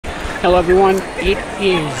Hello everyone, it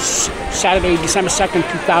is Saturday, December 2nd,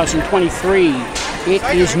 2023. It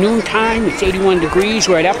is noontime, it's 81 degrees,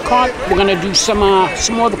 we're at Epcot. We're going to do some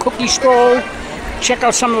more of the cookie stroll, check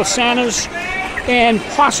out some of the Santas, and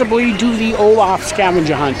possibly do the Olaf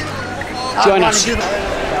scavenger hunt. Join us.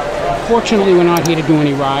 Fortunately, we're not here to do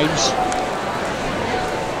any rides.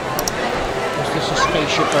 This is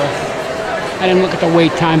Spaceship Earth. I didn't look at the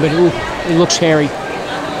wait time, but ooh, it looks hairy.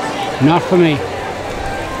 Not for me.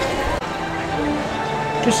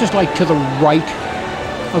 This is like to the right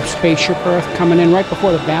of Spaceship Earth, coming in right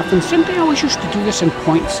before the bathrooms. Didn't they always used to do this in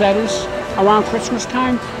poinsettias around Christmas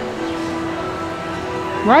time?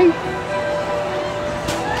 Right?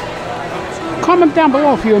 Comment down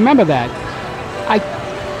below if you remember that.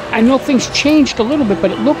 I know things changed a little bit,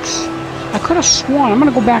 but it looks... I could have sworn. I'm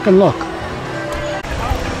going to go back and look.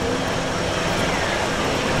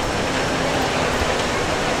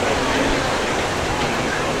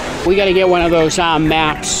 We got to get one of those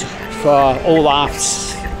maps for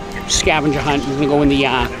Olaf's scavenger hunt. We're going to go in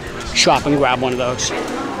the shop and grab one of those. The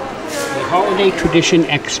Holiday Tradition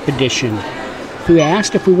Expedition. We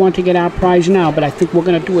asked if we want to get our prize now, but I think we're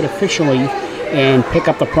going to do it officially and pick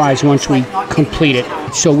up the prize once we complete it.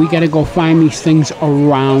 So we got to go find these things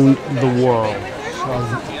around the world.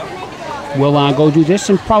 So we'll go do this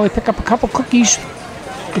and probably pick up a couple cookies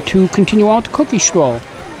to continue out the cookie stroll.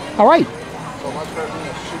 All right.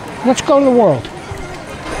 Let's go to the world.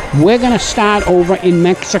 We're going to start over in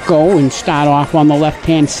Mexico and start off on the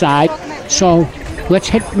left-hand side. So let's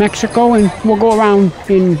hit Mexico and we'll go around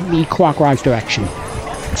in the clockwise direction.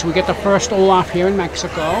 So we get the first Olaf here in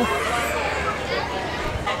Mexico.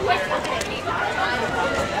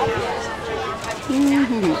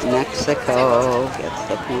 Mexico gets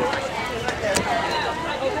the point.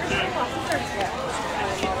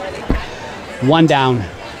 One down.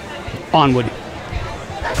 Onward.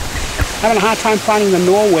 Having a hard time finding the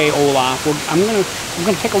Norway Olaf. I'm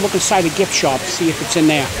gonna take a look inside the gift shop to see if it's in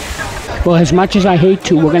there. Well, as much as I hate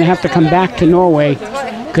to, we're gonna have to come back to Norway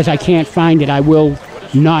because I can't find it. I will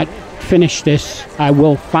not finish this. I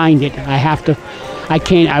will find it.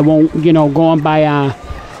 I won't, you know, go on by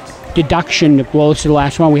deduction. Well, this is the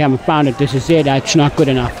last one. We haven't found it. This is it. It's not good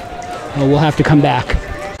enough. We'll have to come back.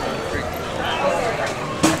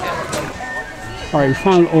 All right, we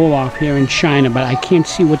found Olaf here in China, but I can't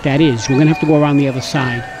see what that is. We're going to have to go around the other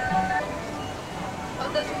side.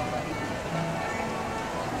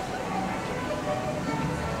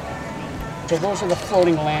 So those are the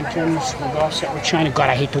floating lanterns. We're all set with China. God,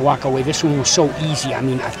 I hate to walk away. This one was so easy. I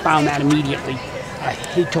mean, I found that immediately. I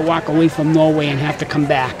hate to walk away from Norway and have to come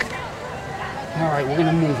back. All right, we're going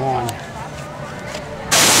to move on.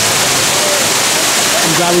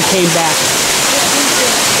 I'm glad we came back.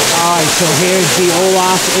 Alright, so here's the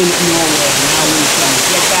Olaf in Norway. Now we can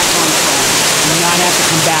get back on track and not have to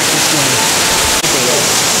come back this way.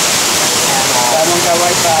 That one got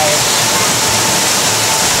right by us.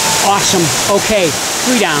 Awesome. Okay,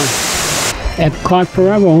 3 down. Epcot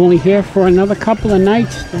forever. Only here for another couple of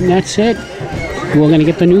nights, and that's it. We're going to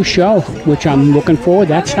get the new show, which I'm looking forward.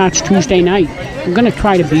 That starts Tuesday night. I'm going to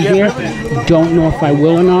try to be here. Don't know if I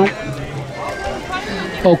will or not.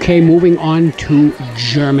 Okay, moving on to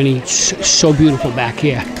Germany. It's so beautiful back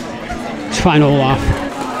here. Let's find Olaf.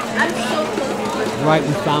 Right,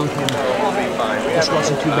 we found him. This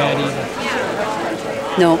wasn't too bad either.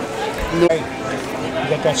 No. You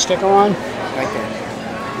got that sticker on? Right there.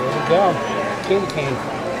 There we go. Candy cane.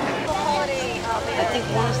 I think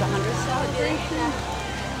one is the 100th celebration.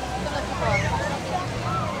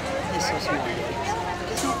 This is one.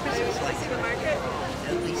 There's no Christmas lights in the market.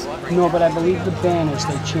 No, but I believe the banners,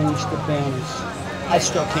 they changed the banners. I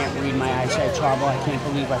still can't read, my eyesight's horrible. I can't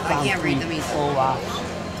believe I found 3 Olafs.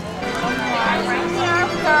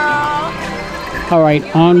 All right,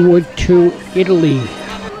 onward to Italy.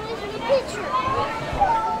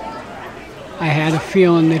 I had a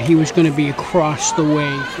feeling that he was going to be across the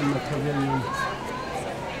way from the pavilion.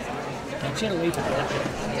 That's Italy.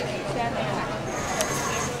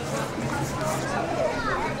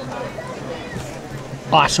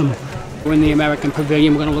 Awesome. We're in the American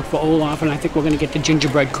Pavilion. We're going to look for Olaf, and I think we're going to get the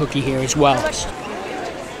gingerbread cookie here as well.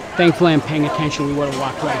 Thankfully, I'm paying attention. We would have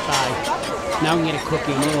walked right by. Now we can get a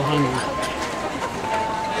cookie. I'm a little hungry.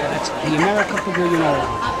 So that's the American Pavilion Olaf.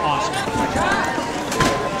 Awesome.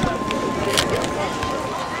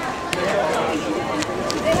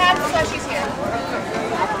 They have slushies here.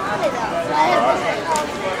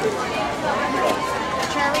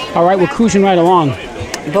 All right, we're cruising right along.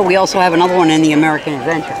 But we also have another one in the American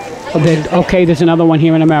Adventure. Okay, there's another one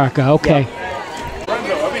here in America. Okay.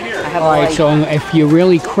 I have All right, like, so if you're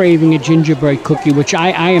really craving a gingerbread cookie, which I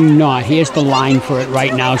am not, here's the line for it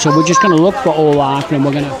right now. So we're just gonna look for Olaf, and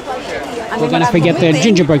we're gonna forget the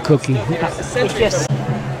gingerbread cookie. it's just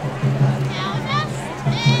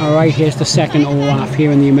All right, here's the second Olaf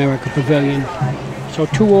here in the America Pavilion. So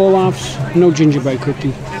 2 Olafs, no gingerbread cookie.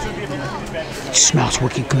 It smells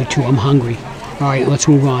wicked good too. I'm hungry. All right, let's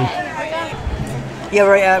move on.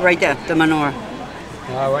 yeah, right there, the menorah.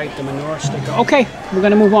 All right, the menorah sticker. Okay, we're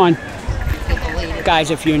gonna move on. Guys,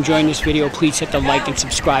 if you're enjoying this video, please hit the like and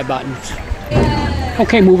subscribe buttons.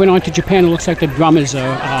 Okay, moving on to Japan. It looks like the drummers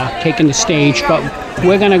are taking the stage, but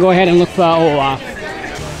we're gonna go ahead and look for Olaf.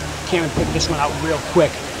 Karen picked this one out real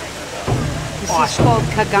quick. This is called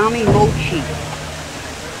Kagami Mochi.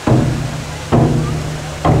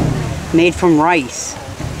 Made from rice.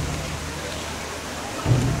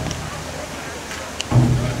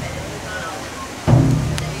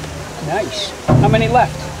 Nice. How many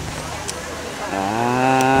left?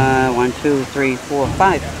 1, 2, 3, 4,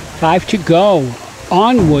 5. 5 to go.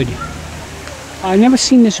 Onward. I've never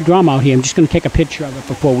seen this drum out here. I'm just gonna take a picture of it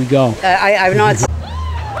before we go. I've not.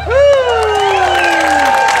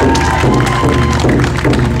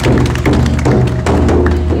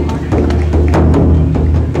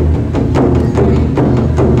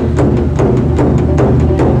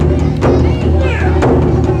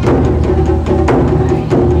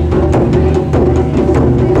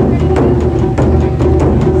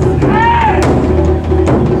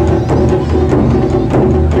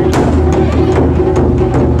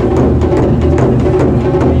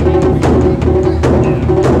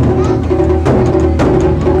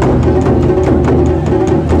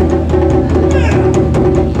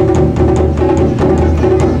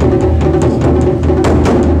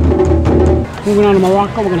 Moving on to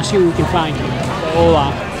Morocco, we're going to see what we can find.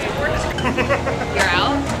 Olaf. You're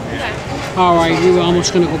out? Okay. All right, we were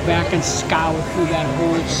almost going to go back and scour through that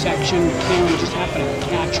whole section. Karen just happened to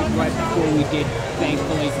catch it right before we did,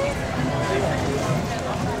 thankfully.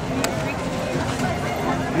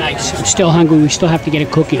 Nice. I'm still hungry. We still have to get a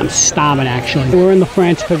cookie. I'm starving, actually. We're in the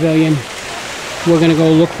France Pavilion. We're going to go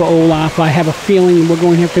look for Olaf. I have a feeling we're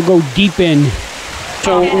going to have to go deep in.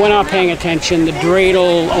 So we're not paying attention. The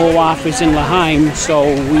dreidel Olaf is in Mannheim, so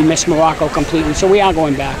we missed Morocco completely. So we are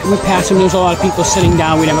going back. We're passing. There's a lot of people sitting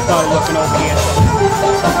down. We never thought of looking over here.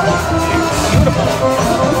 Beautiful.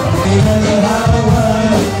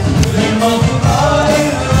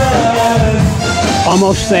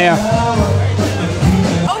 Almost there.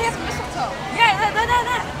 Oh, he has mistletoe. Yeah,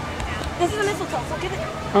 that. This is a mistletoe, so give it.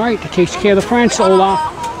 All right, that takes care of the France, Olaf.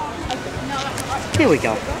 Here we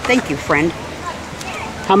go. Thank you, friend.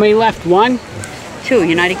 How many left? 1? 2,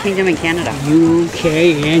 United Kingdom and Canada. UK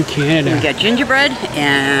and Canada. We got gingerbread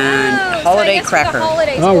and Oh, holiday so I guess for the cracker.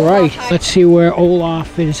 holidays, All we'll right, hide. let's see where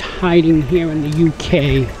Olaf is hiding here in the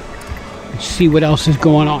UK. Let's see what else is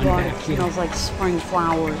going on God, back it here. smells like spring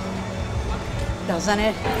flowers. Doesn't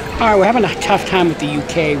it? All right, we're having a tough time with the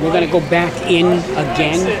UK. We're gonna go back in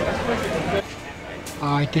again.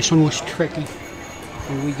 All right, this one was tricky.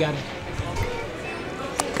 And we got it.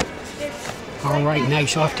 All right,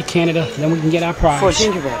 nice. Off to Canada. Then we can get our For prize.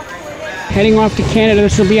 gingerbread. Heading off to Canada.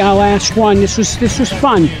 This will be our last one. This was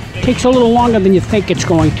fun. Takes a little longer than you think it's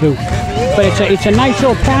going to, but it's a nice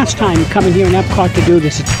little pastime coming here in Epcot to do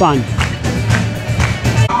this. It's fun.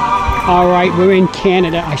 All right, we're in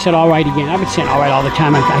Canada. I said all right again. I've been saying all right all the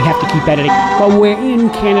time. I have to keep editing. But we're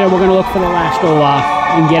in Canada. We're gonna look for the last Olaf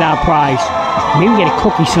and get our prize. Maybe get a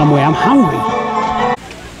cookie somewhere. I'm hungry.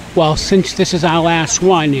 Well, since this is our last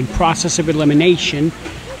one in process of elimination,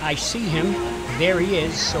 I see him. There he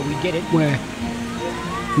is. So we did it.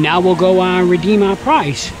 Now we'll go redeem our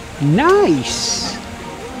prize. Nice.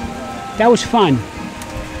 That was fun.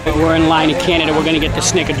 We're in line in Canada. We're going to get the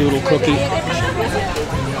snickerdoodle cookie.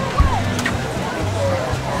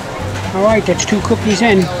 All right, that's 2 cookies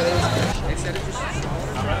in.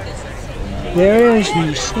 There it is,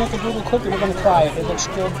 the snickerdoodle cookie. We're going to try it. It looks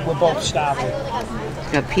good. We're both starving.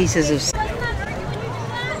 Got pieces of.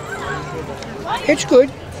 It's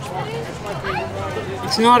good.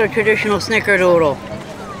 It's not a traditional snickerdoodle.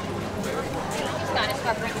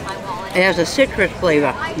 It has a citrus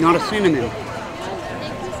flavor, not a cinnamon.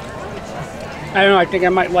 I don't know. I think I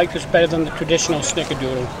might like this better than the traditional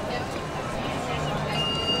snickerdoodle.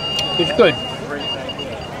 It's good.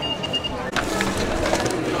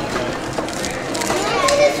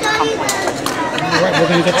 All right, we're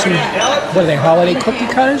going to get some, what are they, holiday cookie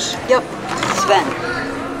cutters? Yep. Sven.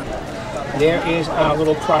 There is our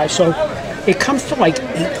little prize. So it comes to like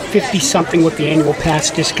 $8.50 something with the annual pass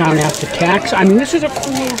discount after tax. I mean, this is a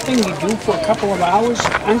cool little thing you do for a couple of hours,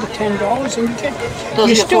 under $10, and you get.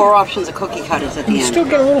 Those are 4 options of cookie cutters at the You end. still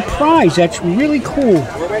get a little prize. That's really cool.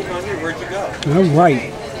 We're waiting on you. Where'd you go? All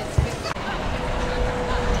right.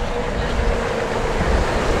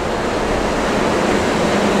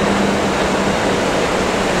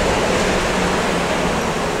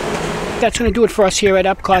 That's going to do it for us here at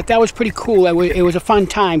Epcot. That was pretty cool. It was a fun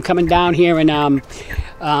time coming down here and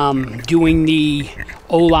doing the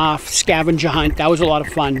Olaf scavenger hunt. That was a lot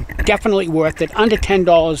of fun. Definitely worth it. Under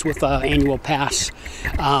 $10 with an annual pass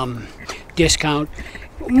discount.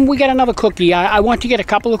 We got another cookie. I want to get a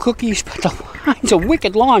couple of cookies, but the lines are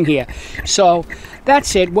wicked long here. So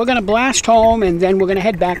that's it. We're going to blast home, and then we're going to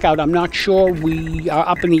head back out. I'm not sure. We are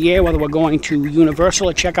up in the air whether we're going to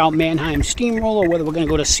Universal or check out Mannheim Steamroller, or whether we're going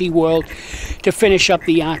to go to SeaWorld to finish up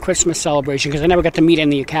the Christmas celebration, because I never got to meet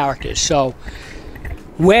any of the characters. So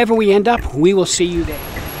wherever we end up, we will see you there.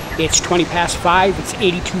 It's 20 past 5. It's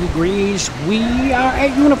 82 degrees. We are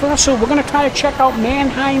at Universal. We're going to try to check out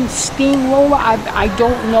Mannheim Steamroller. I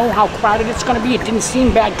don't know how crowded it's going to be. It didn't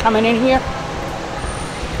seem bad coming in here.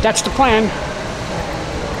 That's the plan.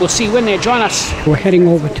 We'll see you in there. Join us. We're heading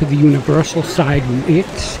over to the Universal side.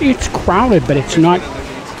 It's crowded, but it's not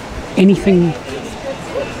anything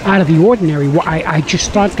out of the ordinary. I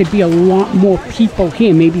just thought there'd be a lot more people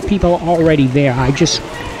here. Maybe people are already there. I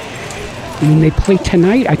mean, they play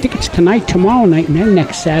tonight. I think it's tonight, tomorrow night, and then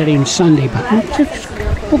next Saturday and Sunday. But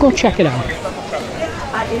we'll go check it out. We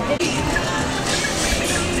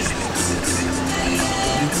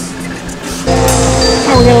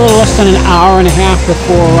got a little less than an hour and a half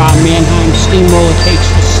before Mannheim Steamroller takes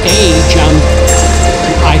the stage.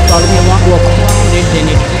 I thought it'd be a lot more crowded than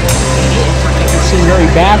it is. It doesn't seem very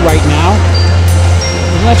bad right now.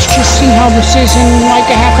 Let's just see how this is in like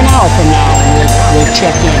a half an hour from now, and we'll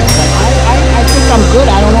check in. But I think I'm good.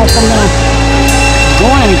 I don't know if I'm going to go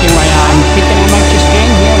on anything right now. I'm thinking I might just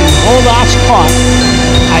hang here and hold our spot.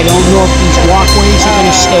 I don't know if these walkways are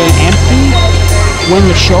going to stay empty when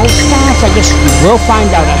the show starts. I guess we'll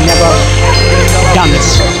find out. I've never done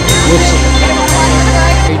this. We'll see.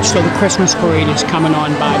 So the Christmas parade is coming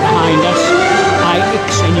on by behind us. I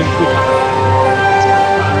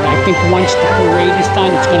think once the parade is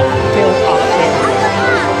done, it's going to fill up there.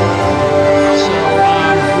 So,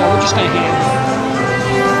 yeah, we're just going to hang.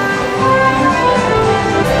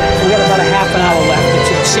 We got about a half an hour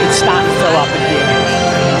left. It's starting to fill up in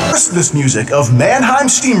here. Christmas music of Mannheim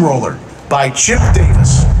Steamroller by Chip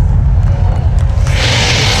Davis.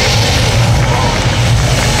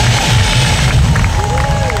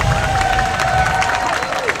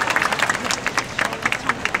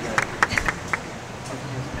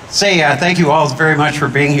 Say, thank you all very much for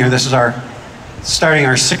being here. This is starting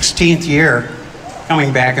our 16th year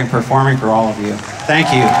coming back and performing for all of you.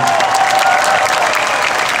 Thank you.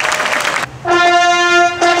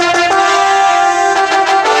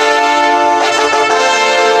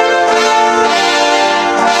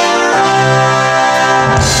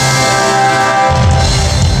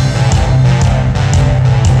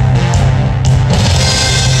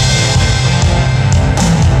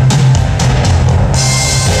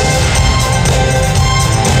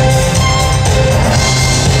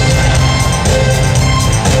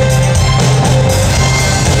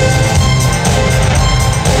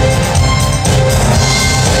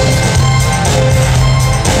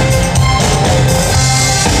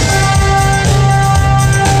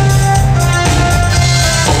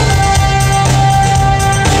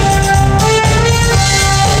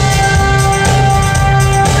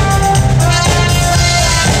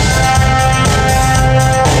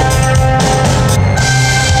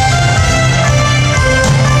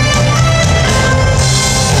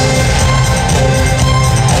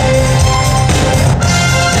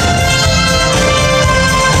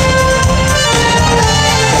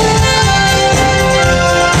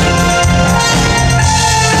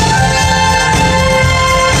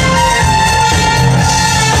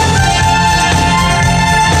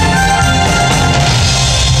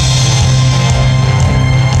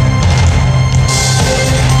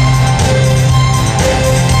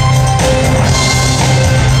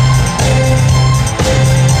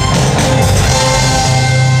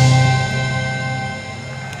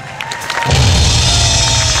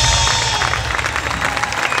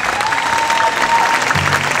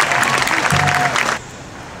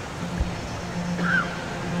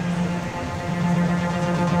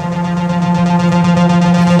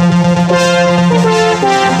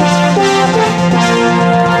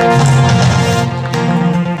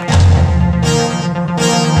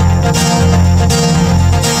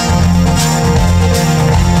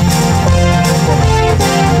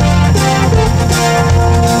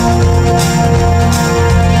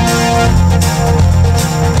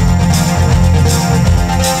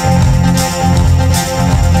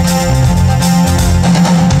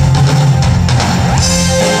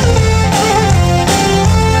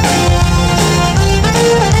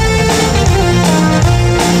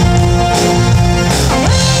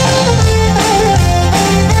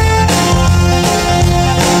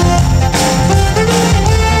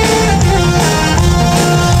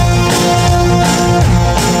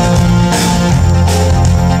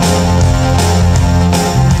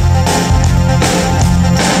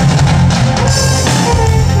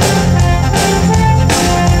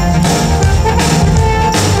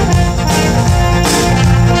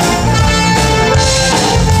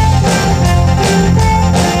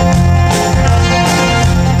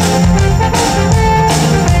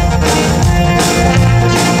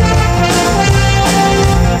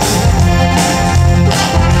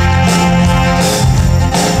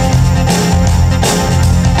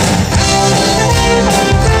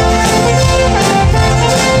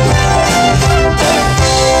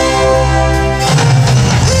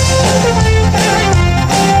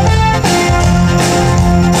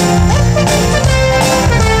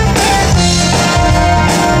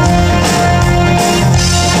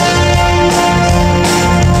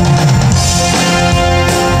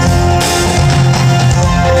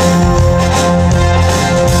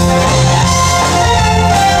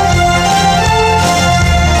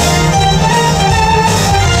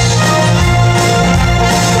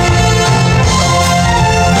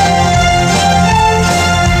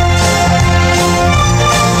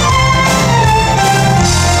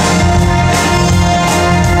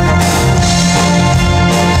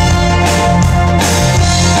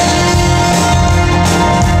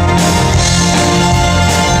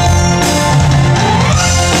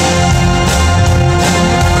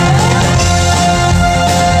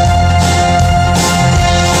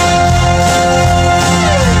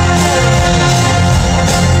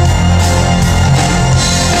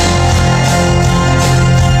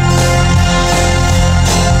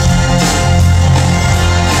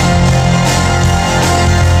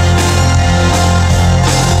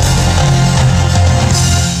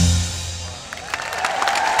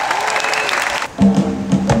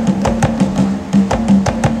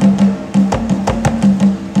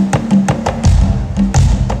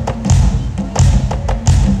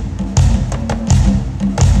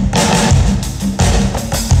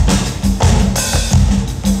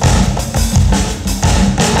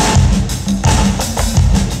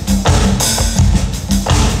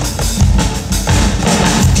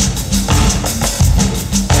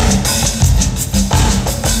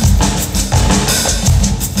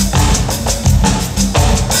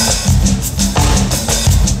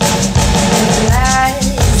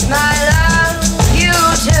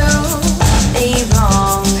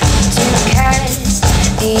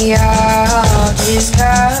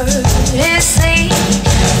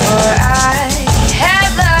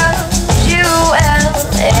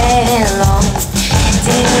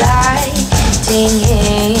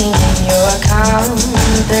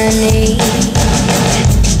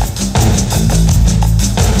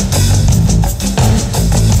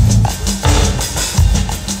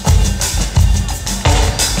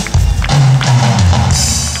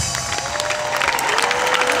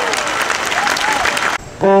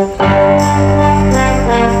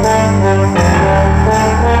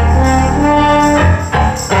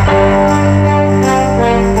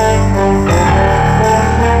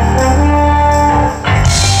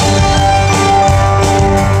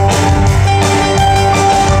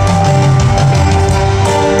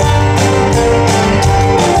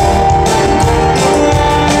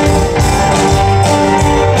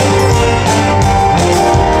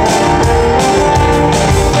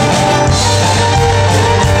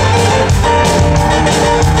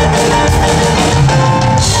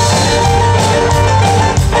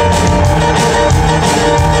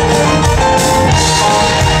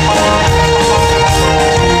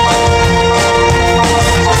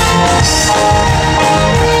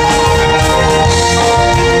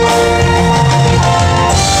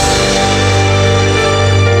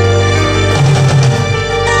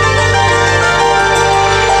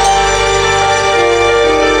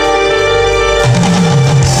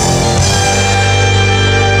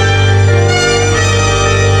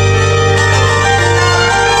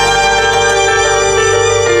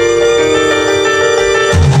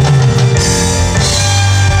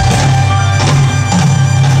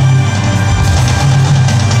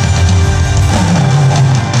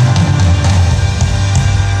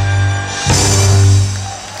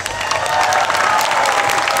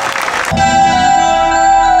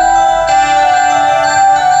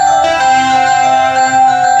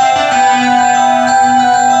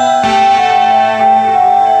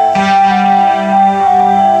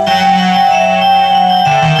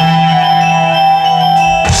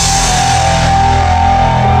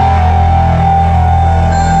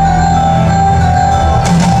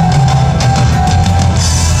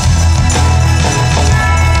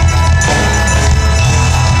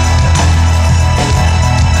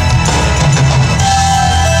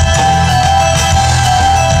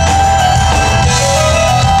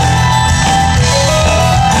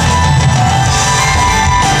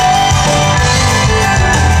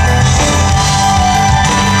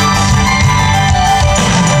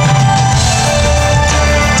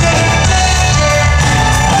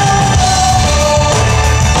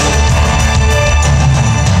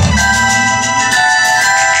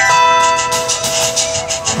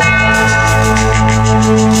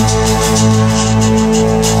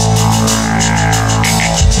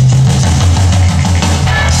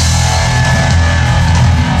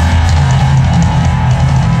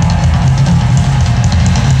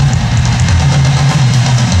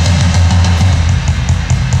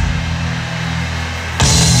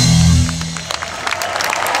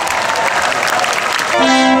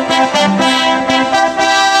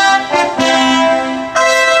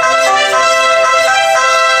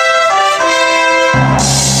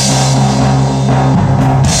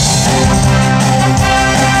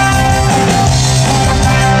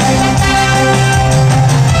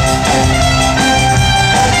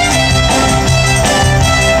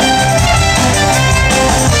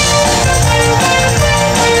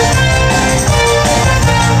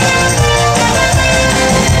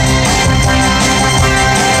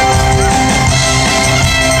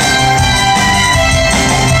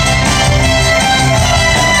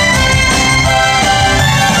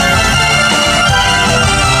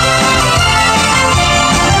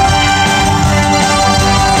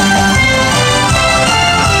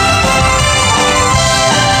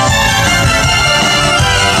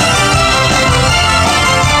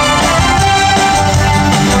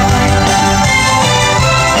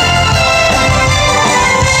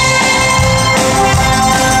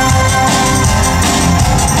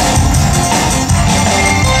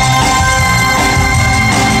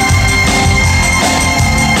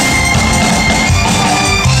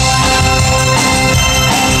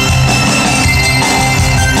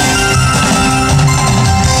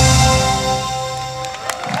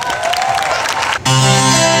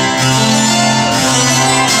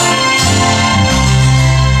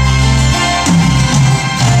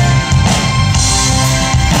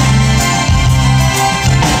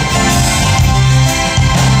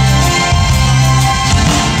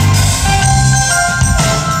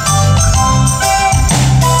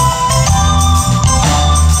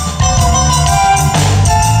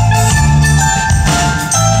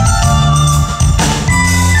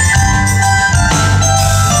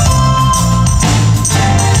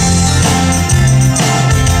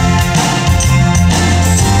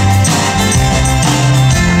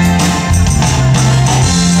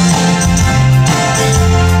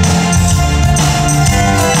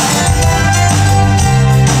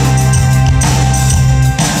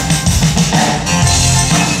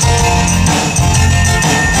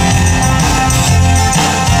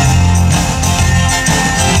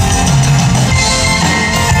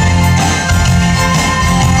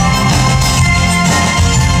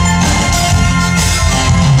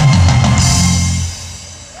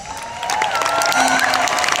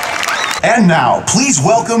 And now, please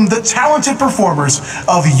welcome the talented performers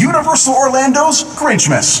of Universal Orlando's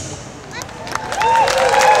Grinchmas.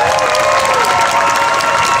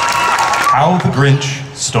 How the Grinch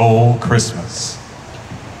Stole Christmas.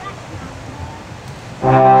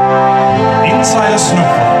 Inside a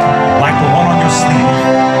snowflake, like the one on your sleeve,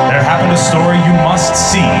 there happened a story you must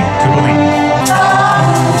see to believe.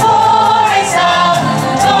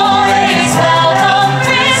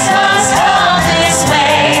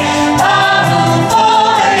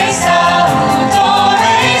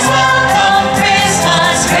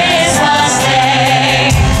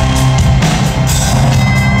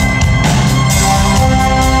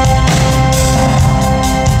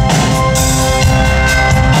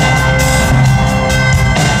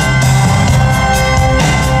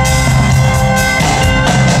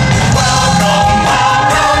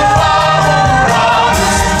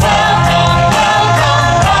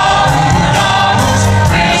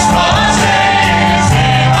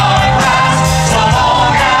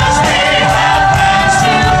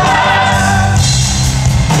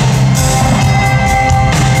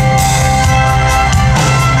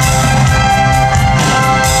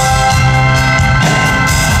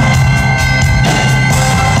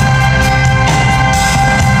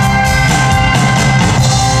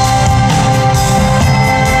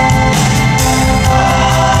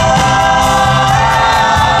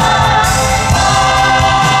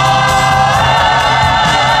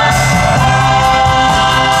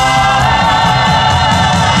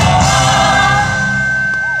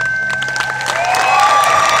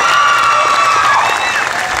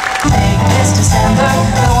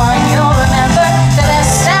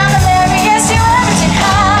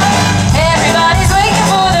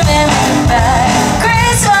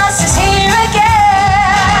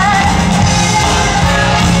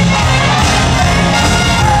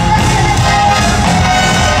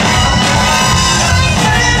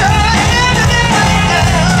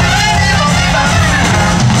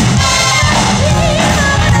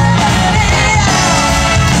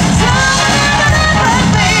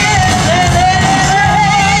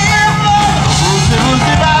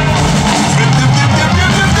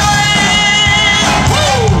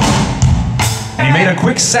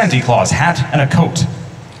 Santa Claus hat and a coat.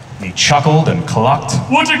 And he chuckled and clucked.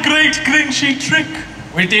 What a great Grinchy trick!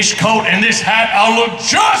 With this coat and this hat, I'll look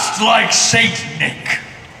just like Saint Nick.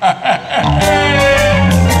 I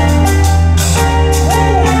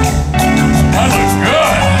look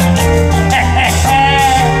good.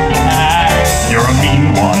 You're a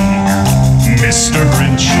mean one, Mr.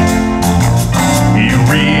 Grinch. You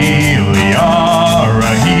really are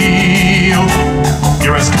a heel.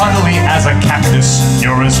 You're as cuddly as a cactus.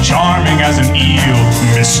 You're as charming as an eel,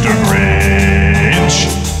 Mr. Grinch.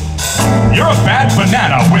 You're a bad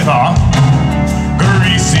banana with a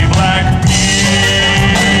greasy black peel.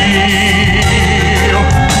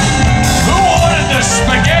 Who ordered the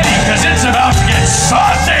spaghetti? 'Cause it's about to get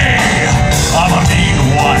saucy. I'm a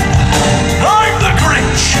mean one. I'm the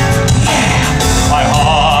Grinch. Yeah. My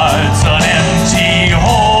heart's an empty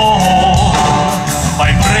hole.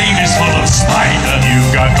 My brain is full of spite, and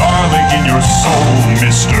you've got garlic in your soul,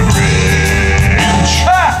 Mr. Grinch.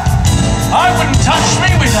 Ha! I wouldn't touch me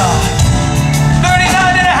with a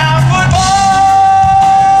 39.5-foot ball!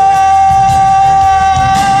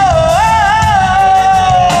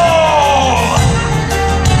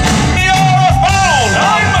 You're a foul!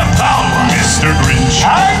 I'm a foul one, Mr. Grinch.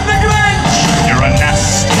 I'm the Grinch! You're a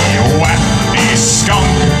nasty, wappy skunk.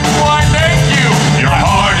 Why, thank you! Your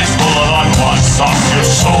heart is full of unwashed sauce. Your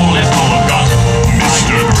soul is full of gunk,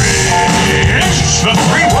 Mr. Grinch. The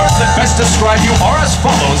three words that best describe you are as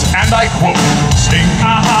follows, and I quote: stink,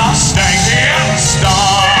 stank, and stunk.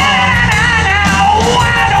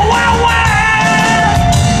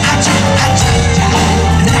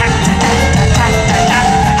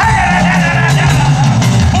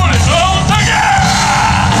 Put it all together!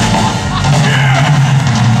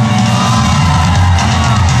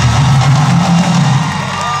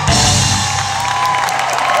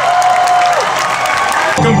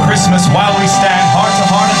 Welcome Christmas while we stand heart to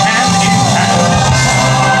heart and hand in hand.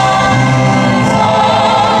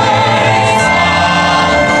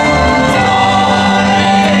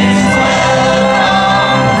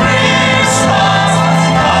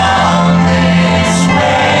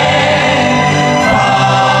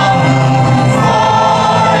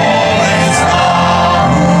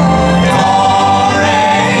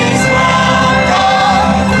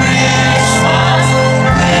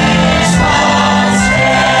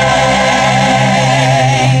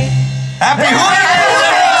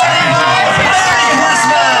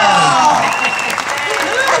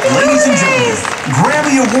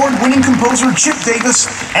 award-winning composer Chip Davis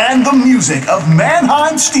and the music of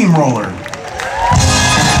Mannheim Steamroller.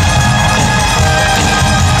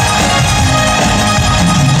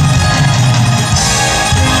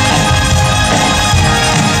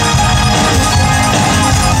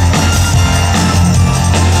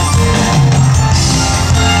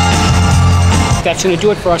 That's going to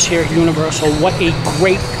do it for us here at Universal. What a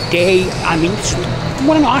great day. I mean,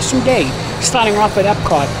 what an awesome day. Starting off at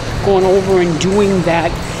Epcot, going over and doing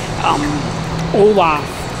that Olaf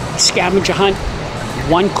scavenger hunt,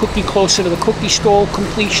 one cookie closer to the cookie stall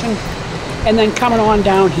completion, and then coming on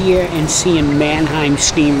down here and seeing Mannheim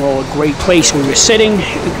Steamroller. Great place where we were sitting.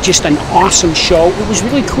 Just an awesome show. It was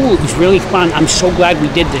really cool. It was really fun. I'm so glad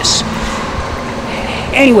we did this.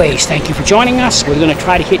 Anyways, thank you for joining us. We're going to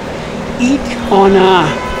try to eat on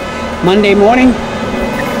Monday morning.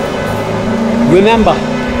 Remember,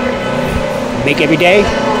 make every day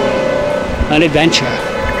an adventure.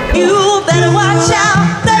 You better watch out.